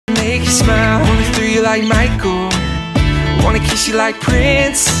make you smile, wanna throw you like Michael, wanna kiss you like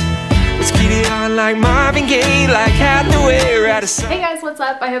Prince. Let's get it on like Marvin Gaye, like Hathaway, or out of sight. Hey guys, what's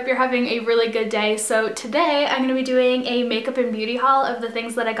up? I hope you're having a really good day. So today I'm going to be doing a makeup and beauty haul of the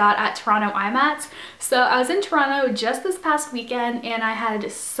things that I got at Toronto IMATS. So I was in Toronto just this past weekend and I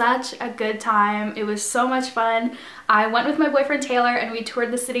had such a good time. It was so much fun. I went with my boyfriend Taylor and we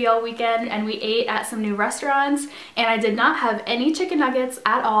toured the city all weekend and we ate at some new restaurants, and I did not have any chicken nuggets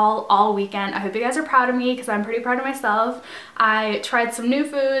at all weekend. I hope you guys are proud of me because I'm pretty proud of myself. I tried some new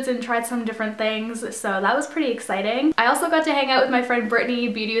foods and tried some different things, so that was pretty exciting. I also got to hang out with my friend Brittany,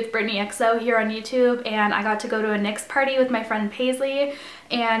 Beauty with Brittany XO here on YouTube, and I got to go to a Nick's party with my friend Paisley,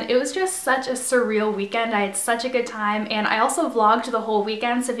 and it was just such a surreal weekend. I had such a good time, and I also vlogged the whole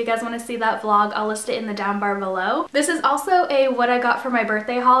weekend, so if you guys want to see that vlog, I'll list it in the down bar below. This is also a what I got for my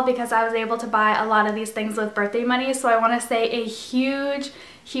birthday haul because I was able to buy a lot of these things with birthday money, so I want to say a huge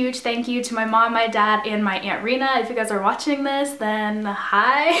thank you to my mom, my dad, and my Aunt Rena. If you guys are watching this, then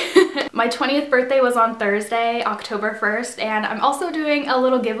hi. My 20th birthday was on Thursday, October 1st, and I'm also doing a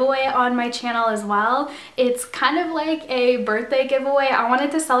little giveaway on my channel as well. It's kind of like a birthday giveaway. I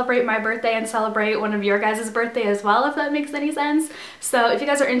wanted to celebrate my birthday and celebrate one of your guys' birthday as well, if that makes any sense. So if you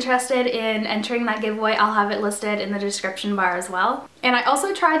guys are interested in entering that giveaway, I'll have it listed in the description bar as well. And I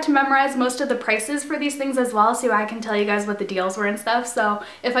also tried to memorize most of the prices for these things as well, so I can tell you guys what the deals were and stuff. So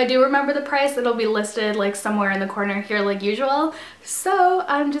if I do remember the price, it'll be listed like somewhere in the corner here like usual. So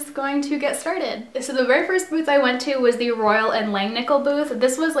I'm just going to get started. So the very first booth I went to was the Royal and Langnickel booth.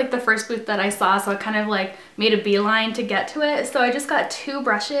 This was like the first booth that I saw, so I kind of like made a beeline to get to it. So I just got two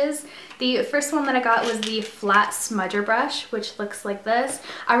brushes. The first one that I got was the flat smudger brush, which looks like this.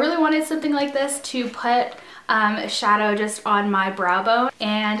 I really wanted something like this to put shadow just on my brow bone.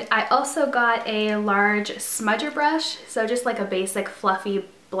 And I also got a large smudger brush, so just like a basic fluffy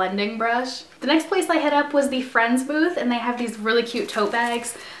blending brush. The next place I hit up was the Friends booth, and they have these really cute tote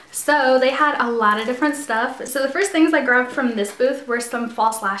bags. So they had a lot of different stuff. So the first things I grabbed from this booth were some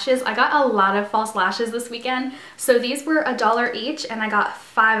false lashes. I got a lot of false lashes this weekend. So these were $1 each and I got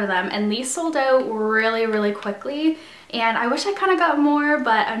 5 of them, and these sold out really quickly. And I wish I kind of got more,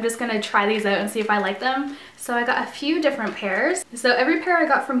 but I'm just gonna try these out and see if I like them. So I got a few different pairs. So every pair I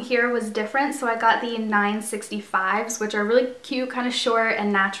got from here was different. So I got the 965s, which are really cute, kind of short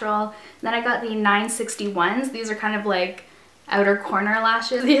and natural. And then I got the 961s. These are kind of like outer corner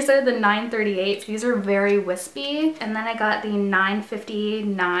lashes. These are the 938s. These are very wispy. And then I got the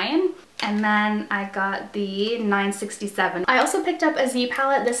 959. And then I got the 967. I also picked up a Z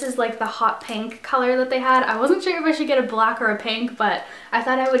palette. This is like the hot pink color that they had. I wasn't sure if I should get a black or a pink, but I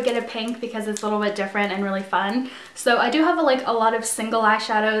thought I would get a pink because it's a little bit different and really fun. So I do have a lot of single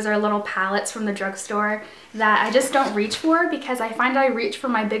eyeshadows or little palettes from the drugstore that I just don't reach for because I find I reach for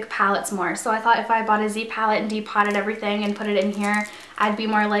my big palettes more. So I thought if I bought a Z palette and depotted everything and put it in here, I'd be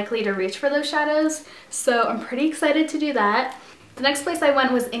more likely to reach for those shadows. So I'm pretty excited to do that. The next place I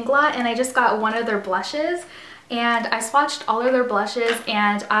went was Inglot, and I just got one of their blushes, and I swatched all of their blushes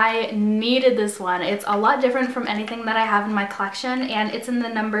and I needed this one. It's a lot different from anything that I have in my collection, and it's in the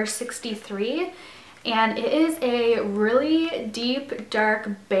number 63, and it is a really deep dark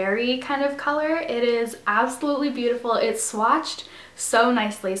berry kind of color. It is absolutely beautiful. It's swatched so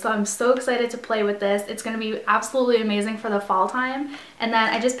nicely, so I'm so excited to play with this. It's going to be absolutely amazing for the fall time. And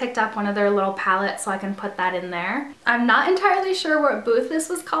then I just picked up one of their little palettes so I can put that in there. I'm not entirely sure what booth this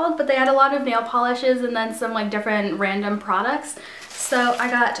was called, but they had a lot of nail polishes and then some like different random products. So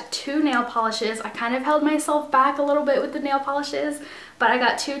I got 2 nail polishes. I kind of held myself back a little bit with the nail polishes, but I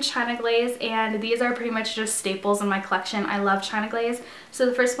got 2 China Glaze, and these are pretty much just staples in my collection. I love China Glaze. So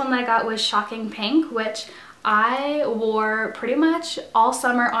the first one that I got was Shocking Pink, which I wore pretty much all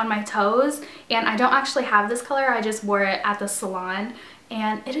summer on my toes, and I don't actually have this color. I just wore it at the salon,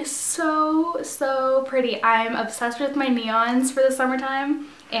 and it is so pretty. I'm obsessed with my neons for the summertime,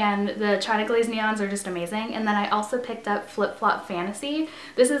 and the China Glaze neons are just amazing. And then I also picked up Flip Flop Fantasy.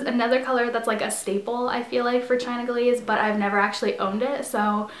 This is another color that's like a staple, I feel like, for China Glaze, but I've never actually owned it,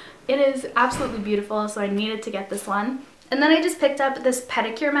 so it is absolutely beautiful, so I needed to get this one. And then I just picked up this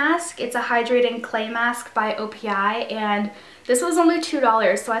pedicure mask. It's a hydrating clay mask by OPI, and this was only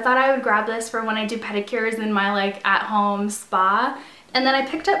 $2, so I thought I would grab this for when I do pedicures in my like at-home spa. And then I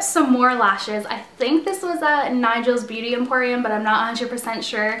picked up some more lashes. I think this was at Nigel's Beauty Emporium, but I'm not 100%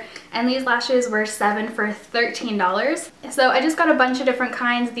 sure. And these lashes were 7 for $13. So I just got a bunch of different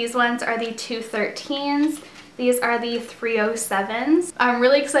kinds. These ones are the 213s. These are the 307s. I'm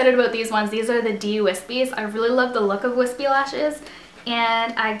really excited about these ones. These are the D Wispies. I really love the look of wispy lashes.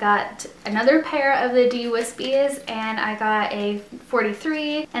 And I got another pair of the D Wispies, and I got a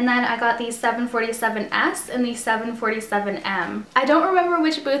 43, and then I got the 747S and the 747M. I don't remember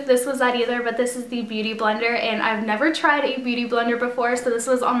which booth this was at either, but this is the Beauty Blender, and I've never tried a Beauty Blender before, so this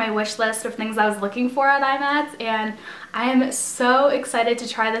was on my wish list of things I was looking for at IMATS, and I am so excited to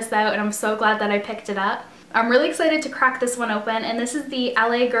try this out, and I'm so glad that I picked it up. I'm really excited to crack this one open, and this is the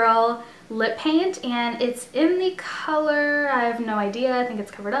LA Girl lip paint, and it's in the color, I have no idea, I think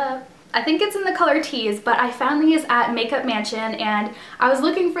it's covered up. I think it's in the color Tease, but I found these at Makeup Mansion, and I was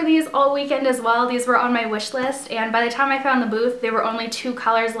looking for these all weekend as well. These were on my wish list, and by the time I found the booth, there were only 2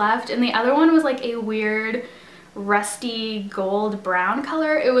 colors left, and the other one was like a weird rusty gold brown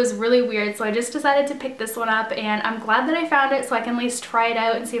color. It was really weird, so I just decided to pick this one up, and I'm glad that I found it so I can at least try it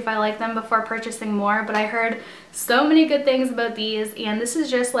out and see if I like them before purchasing more. But I heard so many good things about these, and this is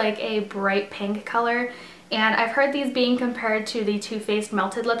just like a bright pink color, and I've heard these being compared to the Too Faced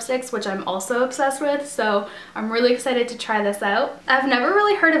Melted Lipsticks, which I'm also obsessed with, so I'm really excited to try this out. I've never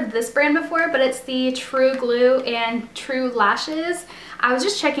really heard of this brand before, but it's the True Glue and True Lashes. I was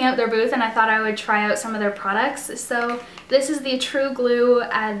just checking out their booth and I thought I would try out some of their products. So this is the True Glue,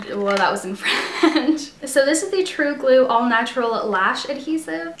 and well, that was in French. So this is the True Glue All Natural Lash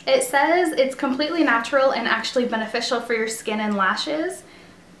Adhesive. It says it's completely natural and actually beneficial for your skin and lashes.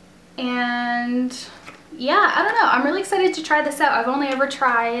 And yeah, I don't know, I'm really excited to try this out. I've only ever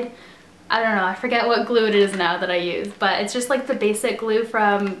tried, I don't know, I forget what glue it is now that I use, but it's just like the basic glue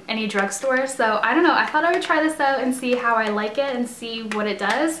from any drugstore. So I don't know, I thought I would try this out and see how I like it and see what it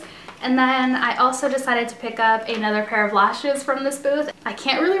does. And then I also decided to pick up another pair of lashes from this booth. I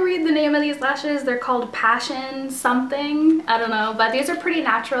can't really read the name of these lashes. They're called Passion something. I don't know, but these are pretty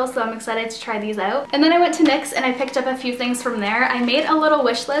natural, so I'm excited to try these out. And then I went to NYX and I picked up a few things from there. I made a little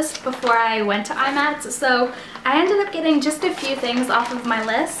wish list before I went to IMATS, so I ended up getting just a few things off of my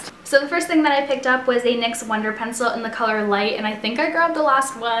list. So the first thing that I picked up was a NYX Wonder Pencil in the color Light, and I think I grabbed the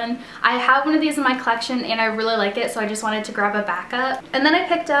last one. I have one of these in my collection and I really like it, so I just wanted to grab a backup. And then I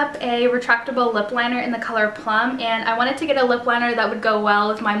picked up a retractable lip liner in the color Plum, and I wanted to get a lip liner that would go well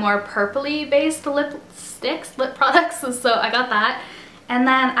with my more purpley based lip products, so I got that. And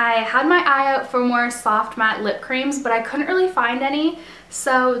then I had my eye out for more soft matte lip creams, but I couldn't really find any.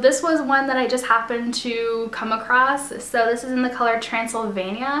 So this was one that I just happened to come across. So this is in the color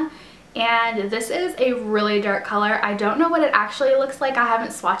Transylvania, and this is a really dark color. I don't know what it actually looks like. I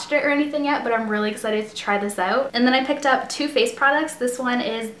haven't swatched it or anything yet, but I'm really excited to try this out. And then I picked up 2 face products. This one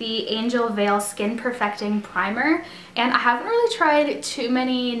is the Angel Veil Skin Perfecting Primer, and I haven't really tried too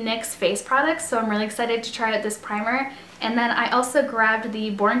many NYX face products, so I'm really excited to try out this primer. And then I also grabbed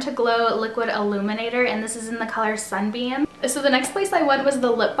the Born to Glow Liquid Illuminator, and this is in the color Sunbeam. So the next place I went was the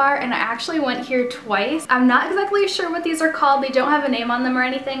Lip Bar, and I actually went here twice. I'm not exactly sure what these are called. They don't have a name on them or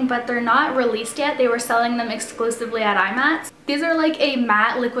anything, but they're not released yet. They were selling them exclusively at IMATS. These are like a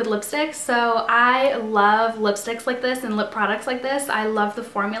matte liquid lipstick, so I love lipsticks like this and lip products like this. I love the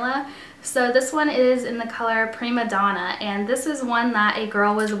formula. So this one is in the color Prima Donna, and this is one that a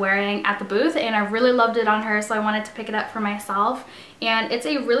girl was wearing at the booth, and I really loved it on her, so I wanted to pick it up for myself. And it's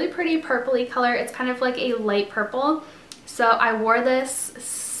a really pretty purpley color. It's kind of like a light purple. So I wore this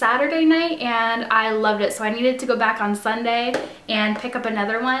Saturday night and I loved it, so I needed to go back on Sunday and pick up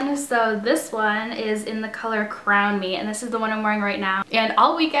another one. So this one is in the color Crown Me, and this is the one I'm wearing right now. And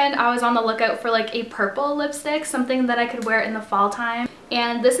all weekend I was on the lookout for like a purple lipstick, something that I could wear in the fall time.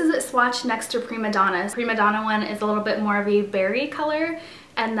 And this is it swatched next to Prima Donna's. Prima Donna one is a little bit more of a berry color,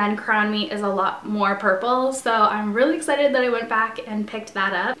 and then Crown Me is a lot more purple, so I'm really excited that I went back and picked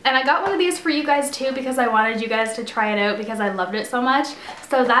that up. And I got one of these for you guys too because I wanted you guys to try it out because I loved it so much.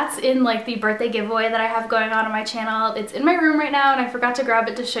 So that's in like the birthday giveaway that I have going on my channel. It's in my room right now and I forgot to grab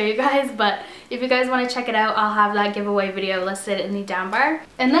it to show you guys, but if you guys want to check it out, I'll have that giveaway video listed in the down bar.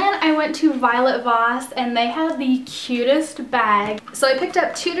 And then I went to Violet Voss and they had the cutest bag. So I picked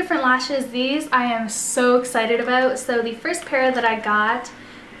up 2 different lashes. These I am so excited about. So the first pair that I got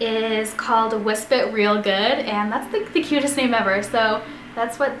is called Wisp It Real Good, and that's like the cutest name ever. So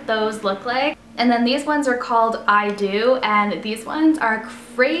that's what those look like. And then these ones are called I Do, and these ones are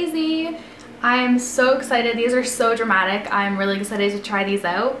crazy. I am so excited. These are so dramatic. I'm really excited to try these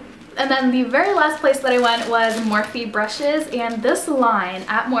out. And then the very last place that I went was Morphe brushes, and this line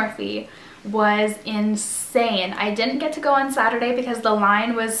at Morphe was insane. I didn't get to go on Saturday because the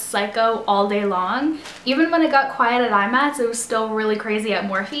line was psycho all day long. Even when it got quiet at IMATS, it was still really crazy at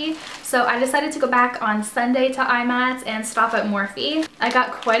Morphe. So I decided to go back on Sunday to IMATS and stop at Morphe. I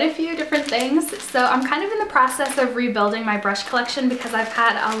got quite a few different things. So I'm kind of in the process of rebuilding my brush collection because I've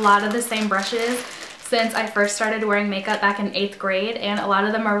had a lot of the same brushes since I first started wearing makeup back in 8th grade, and a lot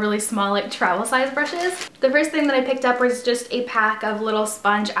of them are really small, like travel size brushes. The first thing that I picked up was just a pack of little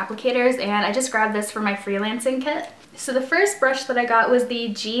sponge applicators, and I just grabbed this for my freelancing kit. So the first brush that I got was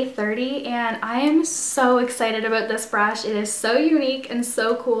the G30, and I am so excited about this brush. It is so unique and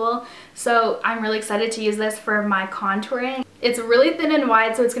so cool, so I'm really excited to use this for my contouring. It's really thin and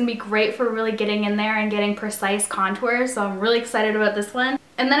wide, so it's going to be great for really getting in there and getting precise contours, so I'm really excited about this one.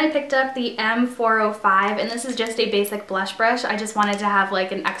 And then I picked up the M405, and this is just a basic blush brush. I just wanted to have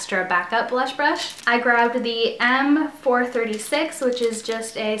like an extra backup blush brush. I grabbed the M436, which is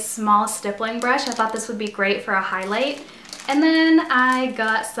just a small stippling brush. I thought this would be great for a highlight. And then I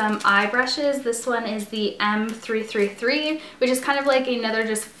got some eye brushes. This one is the M333, which is kind of like another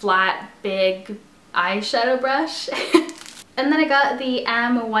just flat, big eyeshadow brush. And then I got the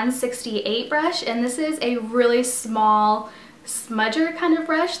M168 brush, and this is a really small smudger kind of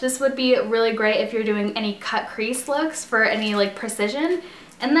brush. This would be really great if you're doing any cut crease looks for any like precision.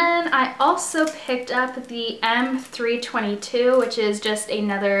 And then I also picked up the M322, which is just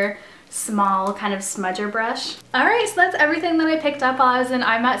another small kind of smudger brush. Alright, so that's everything that I picked up while I was in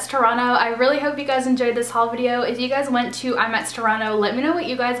IMATS Toronto. I really hope you guys enjoyed this haul video. If you guys went to IMATS Toronto, let me know what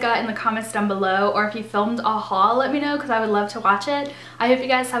you guys got in the comments down below, or if you filmed a haul, let me know because I would love to watch it. I hope you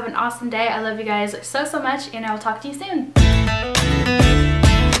guys have an awesome day. I love you guys so much, and I will talk to you soon.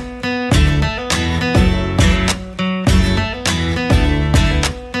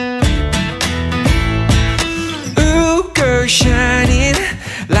 Ooh, girl, shining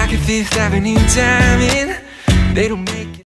like a Fifth Avenue diamond. They don't make